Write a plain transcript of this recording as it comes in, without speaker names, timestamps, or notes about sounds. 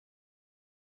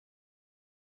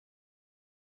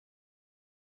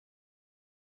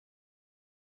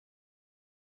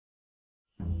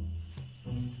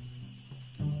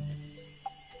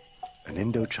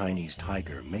Indo-Chinese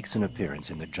tiger makes an appearance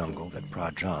in the jungle that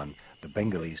Prajan, the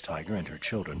Bengalese tiger, and her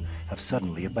children have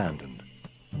suddenly abandoned.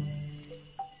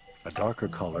 A darker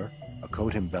color, a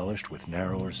coat embellished with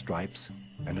narrower stripes,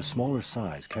 and a smaller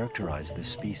size characterize this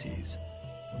species.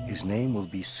 His name will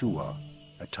be Sua,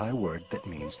 a Thai word that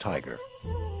means tiger.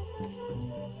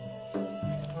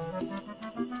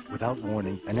 Without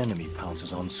warning, an enemy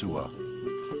pounces on Sua.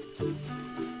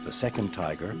 The second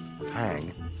tiger,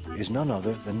 Pang, is none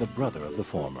other than the brother of the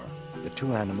former. The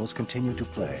two animals continue to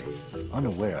play,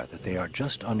 unaware that they are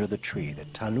just under the tree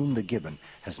that Talum the gibbon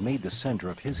has made the center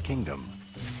of his kingdom.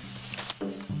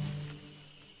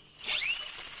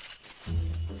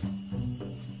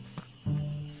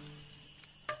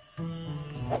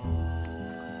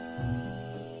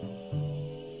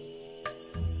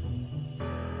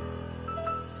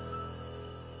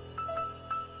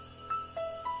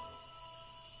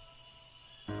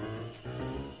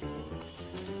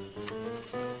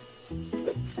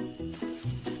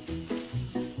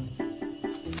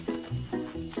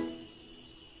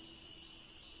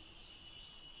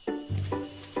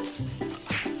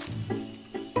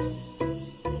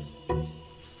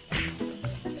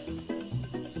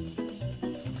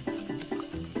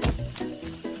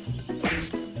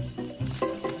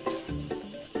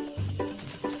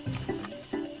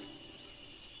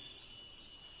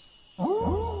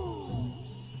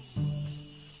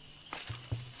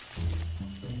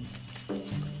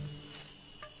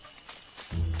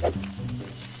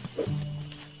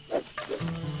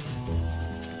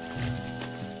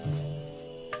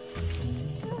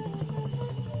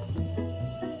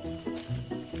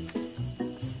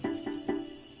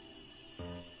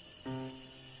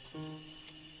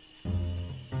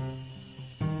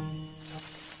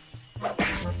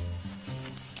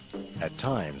 At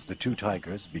times, the two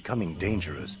tigers, becoming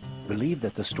dangerous, believe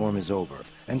that the storm is over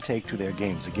and take to their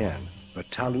games again. But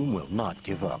Talum will not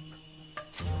give up.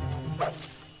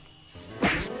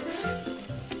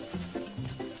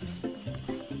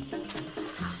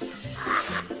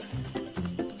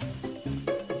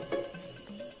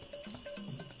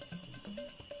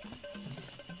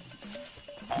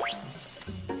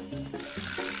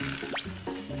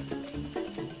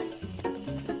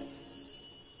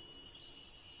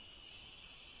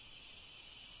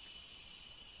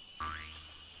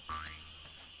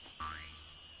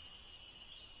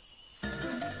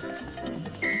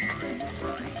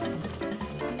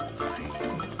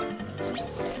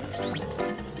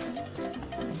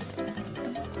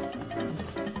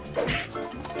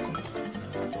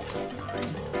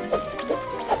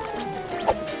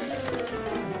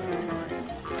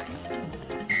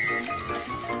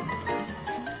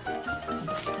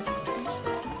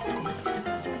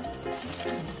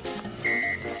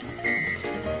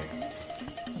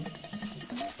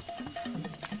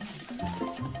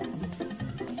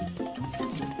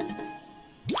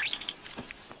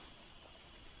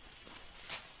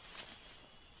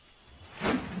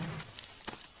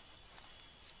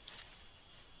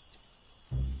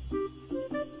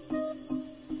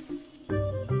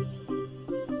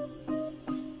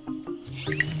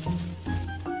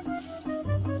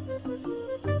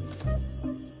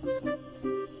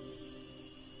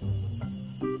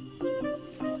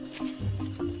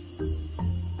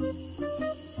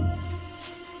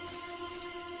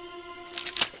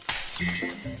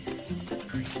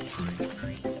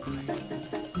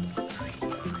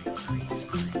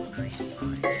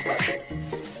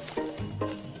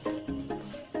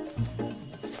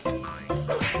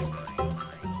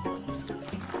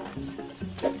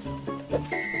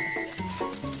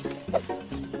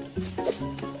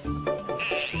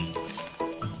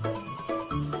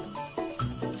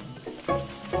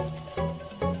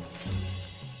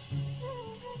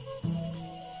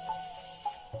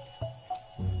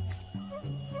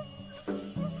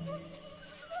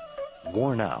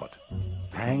 Worn out,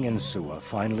 Pang and Sua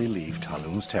finally leave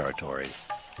Talum's territory.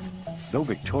 Though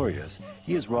victorious,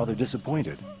 he is rather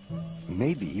disappointed.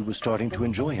 Maybe he was starting to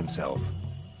enjoy himself.